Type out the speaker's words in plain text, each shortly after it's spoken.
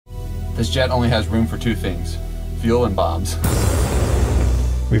This jet only has room for two things: fuel and bombs.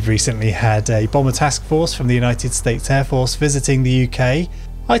 We've recently had a bomber task force from the United States Air Force visiting the UK.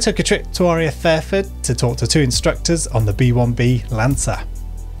 I took a trip to RAF Fairford to talk to two instructors on the B-1B Lancer.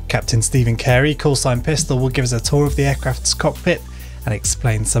 Captain Stephen Carey, callsign Pistol, will give us a tour of the aircraft's cockpit and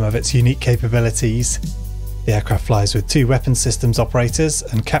explain some of its unique capabilities. The aircraft flies with two weapons systems operators,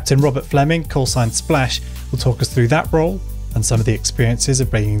 and Captain Robert Fleming, callsign Splash, will talk us through that role and some of the experiences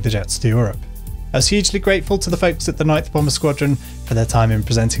of bringing the jets to Europe. I was hugely grateful to the folks at the 9th Bomber Squadron for their time in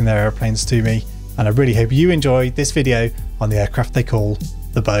presenting their aeroplanes to me, and I really hope you enjoyed this video on the aircraft they call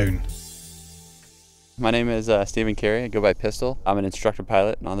the Bone. My name is Stephen Carey. I go by Pistol. I'm an instructor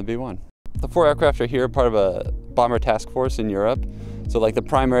pilot on the B-1. The four aircraft are here, part of a bomber task force in Europe. So like the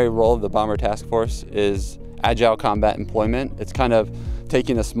primary role of the bomber task force is agile combat employment. It's kind of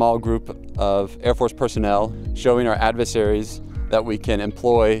taking a small group of Air Force personnel, showing our adversaries that we can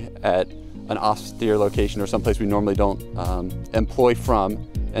employ at an austere location or someplace we normally don't employ from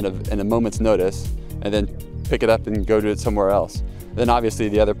in a moment's notice, and then pick it up and go do it somewhere else. Then obviously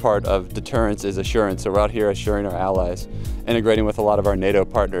the other part of deterrence is assurance. So we're out here assuring our allies, integrating with a lot of our NATO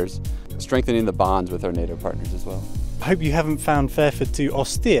partners, strengthening the bonds with our NATO partners as well. I hope you haven't found Fairford too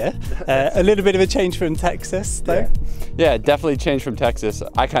austere. A little bit of a change from Texas though. Yeah, definitely changed from Texas.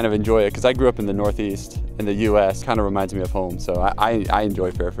 I kind of enjoy it because I grew up in the Northeast in the US. Kind of reminds me of home, so I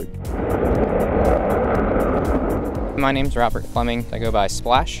enjoy Fairford. My name's Robert Fleming. I go by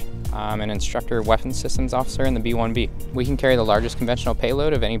Splash. I'm an instructor weapons systems officer in the B-1B. We can carry the largest conventional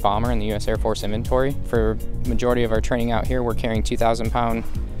payload of any bomber in the US Air Force inventory. For the majority of our training out here, we're carrying 2,000-pound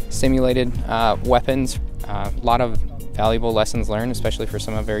simulated weapons. A lot of valuable lessons learned, especially for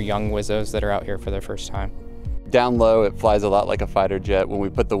some of our young WSOs that are out here for their first time. Down low, it flies a lot like a fighter jet. When we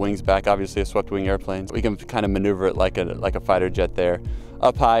put the wings back, obviously a swept wing airplane, we can kind of maneuver it like a fighter jet there.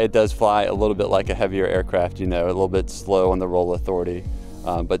 Up high, it does fly a little bit like a heavier aircraft, you know, a little bit slow on the roll authority.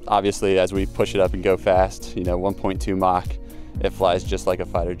 But obviously, as we push it up and go fast, you know, 1.2 Mach, it flies just like a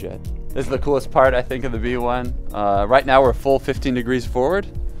fighter jet. This is the coolest part, I think, of the B-1. Right now, we're full 15 degrees forward,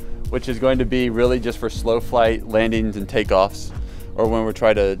 which is going to be really just for slow flight landings and takeoffs, or when we're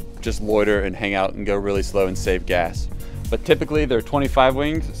trying to just loiter and hang out and go really slow and save gas. But typically, they're 25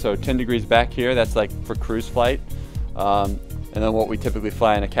 wings, so 10 degrees back here, that's like for cruise flight. And then what we typically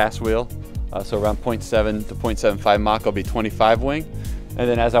fly in a cast wheel, so around 0.7 to 0.75 Mach, I'll be 25 wing. And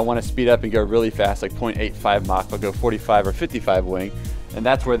then as I want to speed up and go really fast, like 0.85 Mach, I'll go 45 or 55 wing. And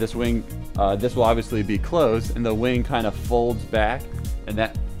that's where this wing, this will obviously be closed, and the wing kind of folds back, and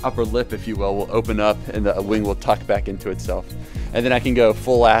that upper lip, if you will open up, and the wing will tuck back into itself. And then I can go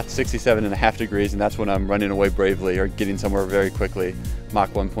full aft, 67.5 degrees, and that's when I'm running away bravely or getting somewhere very quickly, Mach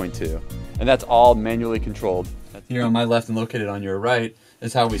 1.2. And that's all manually controlled. Here on my left and located on your right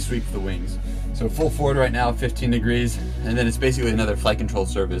is how we sweep the wings. So full forward right now, 15 degrees, and then it's basically another flight control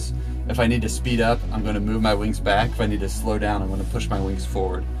service. If I need to speed up, I'm going to move my wings back. If I need to slow down, I'm going to push my wings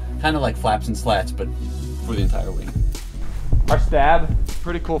forward. Kind of like flaps and slats, but for the entire wing. Our stab,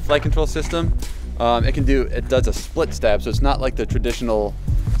 pretty cool flight control system. It does a split stab, so it's not like the traditional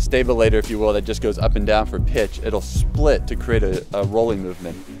stabilator, if you will, that just goes up and down for pitch. It'll split to create a rolling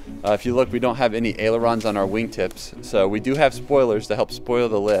movement. If you look, we don't have any ailerons on our wingtips, so we do have spoilers to help spoil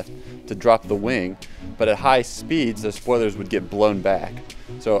the lift to drop the wing, but at high speeds, the spoilers would get blown back.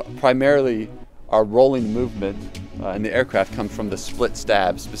 So primarily, our rolling movement in the aircraft comes from the split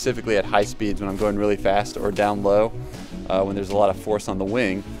stab, specifically at high speeds when I'm going really fast or down low, when there's a lot of force on the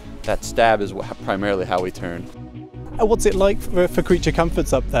wing. That stab is primarily how we turn. What's it like for creature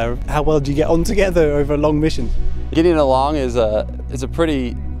comforts up there? How well do you get on together over a long mission? Getting along is a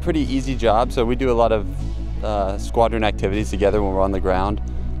pretty easy job. So we do a lot of squadron activities together when we're on the ground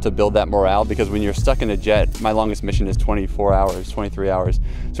to build that morale, because when you're stuck in a jet, my longest mission is 24 hours, 23 hours.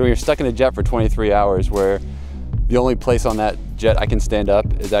 So when you're stuck in a jet for 23 hours, where the only place on that jet I can stand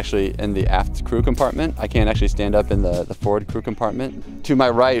up is actually in the aft crew compartment. I can't actually stand up in the forward crew compartment. To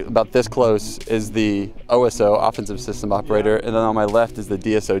my right, about this close, is the OSO, Offensive System Operator, and then on my left is the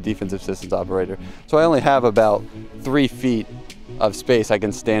DSO, Defensive Systems Operator. So I only have about 3 feet of space I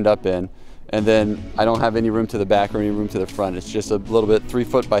can stand up in, and then I don't have any room to the back or any room to the front. It's just a little bit 3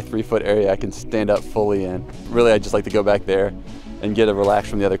 foot by 3 foot area I can stand up fully in. Really, I just like to go back there and get a relax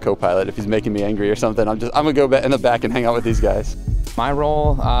from the other co-pilot. If he's making me angry or something, I'm gonna go back in the back and hang out with these guys. My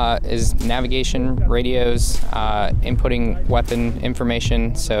role is navigation, radios, inputting weapon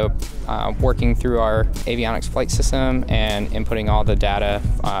information, so working through our avionics flight system and inputting all the data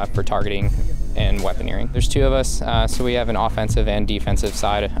for targeting and weaponeering. There's two of us, so we have an offensive and defensive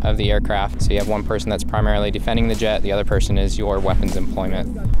side of the aircraft. So you have one person that's primarily defending the jet, the other person is your weapons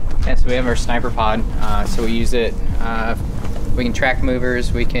employment. Yeah, so we have our sniper pod, so we use it, we can track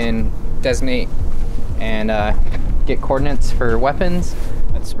movers, we can designate and get coordinates for weapons.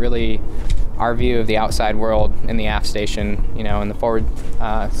 That's really our view of the outside world in the aft station. You know, in the forward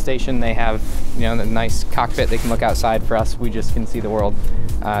station, they have, you know, the nice cockpit. They can look outside. For us, we just can see the world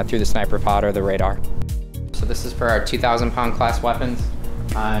through the sniper pod or the radar. So this is for our 2,000-pound class weapons.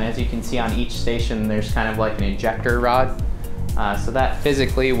 And as you can see on each station, there's kind of like an ejector rod. So that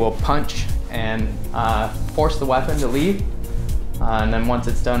physically will punch and force the weapon to leave. And then once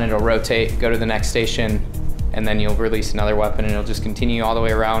it's done, it'll rotate, go to the next station, and then you'll release another weapon and it'll just continue all the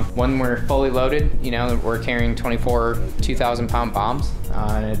way around. When we're fully loaded, you know, we're carrying 24 2,000-pound bombs,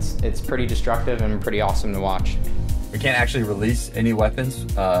 and it's pretty destructive and pretty awesome to watch. We can't actually release any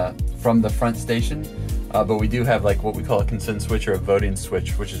weapons from the front station, but we do have like what we call a consent switch or a voting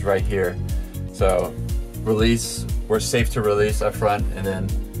switch, which is right here. So release, we're safe to release up front, and then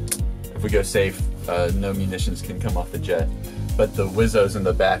if we go safe, no munitions can come off the jet. But the WSOs in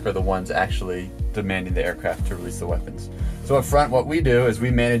the back are the ones actually demanding the aircraft to release the weapons. So up front, what we do is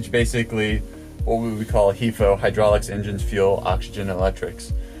we manage basically what we would call HEFO, hydraulics, engines, fuel, oxygen, and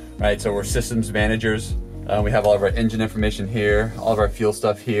electrics. Right, so we're systems managers. We have all of our engine information here, all of our fuel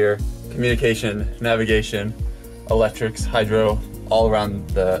stuff here, communication, navigation, electrics, hydro, all around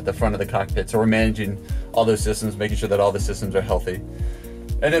the front of the cockpit. So we're managing all those systems, making sure that all the systems are healthy.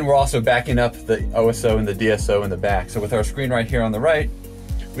 And then we're also backing up the OSO and the DSO in the back. So with our screen right here on the right,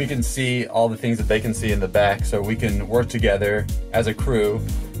 we can see all the things that they can see in the back, so we can work together as a crew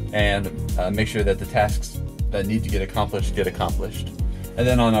and make sure that the tasks that need to get accomplished. And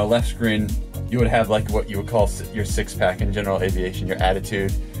then on our left screen, you would have like what you would call your six-pack in general aviation, your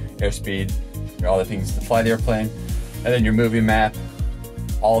attitude, airspeed, all the things to fly the airplane, and then your movie map,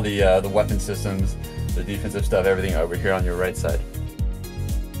 all the weapon systems, the defensive stuff, everything over here on your right side.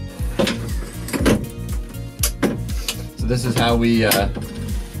 So this is how we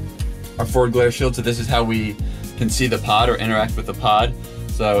our forward glare shield, so this is how we can see the pod or interact with the pod.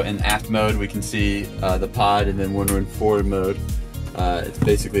 So in aft mode, we can see the pod, and then when we're in forward mode, it's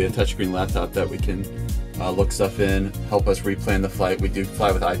basically a touchscreen laptop that we can look stuff in, help us replan the flight. We do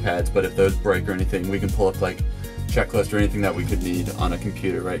fly with iPads, but if those break or anything, we can pull up like checklist or anything that we could need on a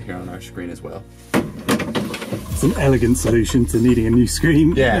computer right here on our screen as well. It's an elegant solution to needing a new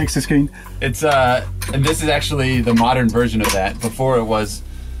screen, yeah. Extra screen. It's and this is actually the modern version of that. Before it was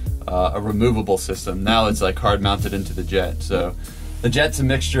a removable system. Now it's like hard mounted into the jet. So the jet's a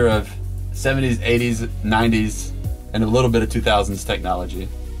mixture of 70s, 80s, 90s, and a little bit of 2000s technology.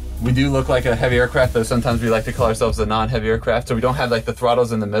 We do look like a heavy aircraft, though sometimes we like to call ourselves a non-heavy aircraft. So we don't have like the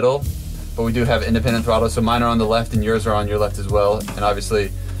throttles in the middle, but we do have independent throttles. So mine are on the left and yours are on your left as well. And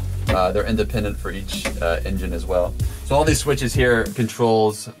obviously they're independent for each engine as well. So all these switches here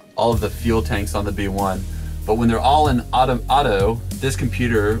controls all of the fuel tanks on the B-1. But when they're all in auto, this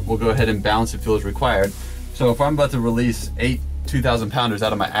computer will go ahead and balance the fuel as required. So if I'm about to release 8 2,000-pounders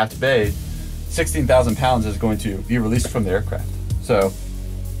out of my aft bay, 16,000 pounds is going to be released from the aircraft. So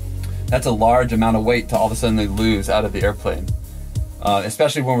that's a large amount of weight to all of a sudden lose out of the airplane.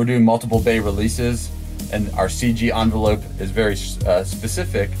 Especially when we're doing multiple bay releases and our CG envelope is very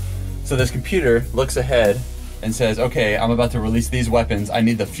specific. So this computer looks ahead and says, okay, I'm about to release these weapons. I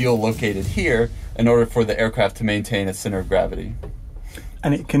need the fuel located here in order for the aircraft to maintain its center of gravity.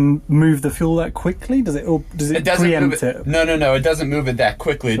 And it can move the fuel that quickly? Does it preempt it? No, it doesn't move it that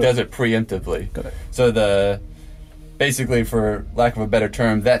quickly. Sure. It does it preemptively. Got it. So basically, for lack of a better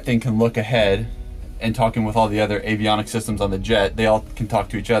term, that thing can look ahead and talking with all the other avionic systems on the jet, they all can talk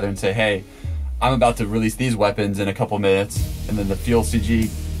to each other and say, hey, I'm about to release these weapons in a couple minutes, and then the fuel CG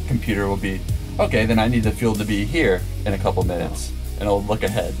computer will be, okay, then I need the fuel to be here in a couple minutes, and it'll look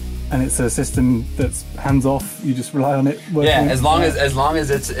ahead. And it's a system that's hands-off, you just rely on it working? Yeah, as long as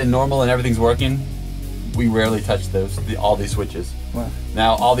it's in normal and everything's working, we rarely touch all these switches. Wow.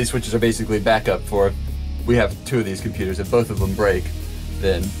 Now, all these switches are basically backup for, we have 2 of these computers. If both of them break,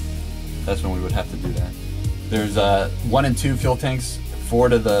 then that's when we would have to do that. There's 1 and 2 fuel tanks, 4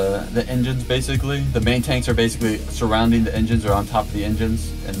 to the engines basically. The main tanks are basically surrounding the engines or on top of the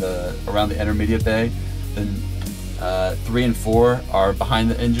engines and around the intermediate bay. Then 3 and 4 are behind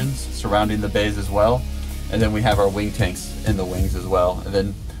the engines, surrounding the bays as well. And then we have our wing tanks in the wings as well. And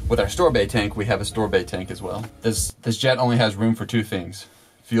then with our store bay tank, we have a store bay tank as well. This jet only has room for 2 things,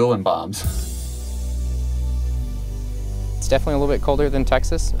 fuel and bombs. definitely a little bit colder than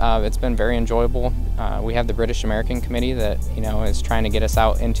Texas. It's been very enjoyable. We have the British American Committee that is trying to get us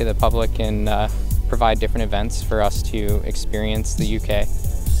out into the public and provide different events for us to experience the UK.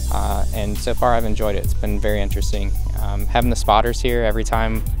 And so far I've enjoyed it. It's been very interesting. Having the spotters here every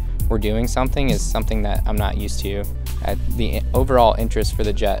time we're doing something is something that I'm not used to. The overall interest for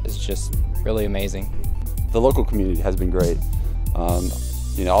the jet is just really amazing. The local community has been great. All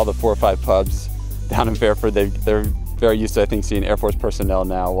the 4 or 5 pubs down in Fairford, they're very used to, I think, seeing Air Force personnel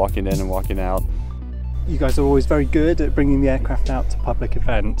now walking in and walking out. You guys are always very good at bringing the aircraft out to public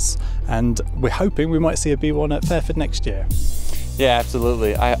events, and we're hoping we might see a B-1 at Fairford next year. Yeah,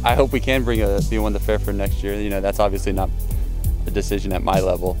 absolutely. I hope we can bring a B-1 to Fairford next year. That's obviously not a decision at my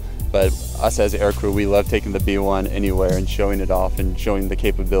level, but us as aircrew, we love taking the B-1 anywhere and showing it off and showing the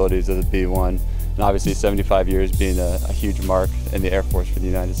capabilities of the B-1. And obviously 75 years being a huge mark in the Air Force for the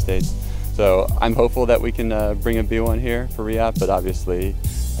United States. So I'm hopeful that we can bring a B-1 here for RAF, but obviously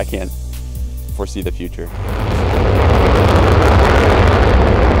I can't foresee the future.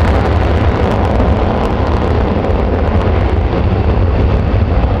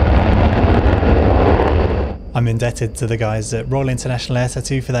 I'm indebted to the guys at Royal International Air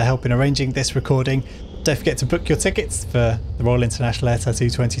Tattoo for their help in arranging this recording. Don't forget to book your tickets for the Royal International Air Tattoo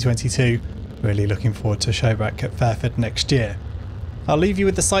 2022. Really looking forward to a show back at Fairford next year. I'll leave you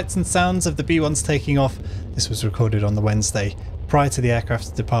with the sights and sounds of the B-1s taking off. This was recorded on the Wednesday, prior to the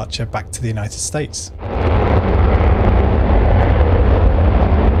aircraft's departure back to the United States.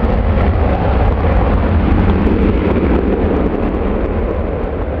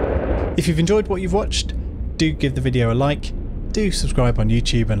 If you've enjoyed what you've watched, do give the video a like, do subscribe on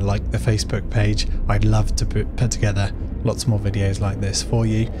YouTube and like the Facebook page. I'd love to put together lots more videos like this for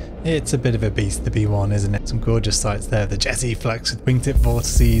you. It's a bit of a beast, the B-1, isn't it? Some gorgeous sights there, the jet E-flux with wingtip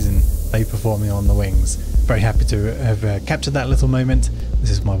vortices and they performing on the wings. Very happy to have captured that little moment.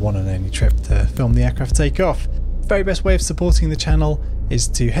 This is my one and only trip to film the aircraft take off. The very best way of supporting the channel is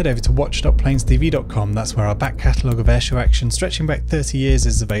to head over to watch.planestv.com. That's where our back catalogue of airshow action stretching back 30 years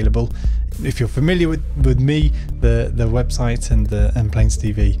is available. If you're familiar with me, the website and Planes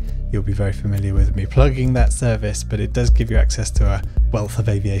TV, you'll be very familiar with me plugging that service, but it does give you access to a wealth of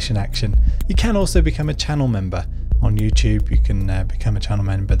aviation action. You can also become a channel member on YouTube. You can become a channel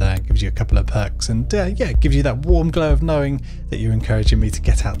member there. It gives you a couple of perks and yeah, gives you that warm glow of knowing that you're encouraging me to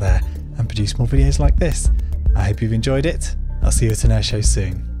get out there and produce more videos like this. I hope you've enjoyed it. I'll see you at an airshow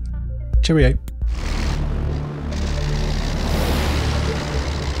soon. Cheerio.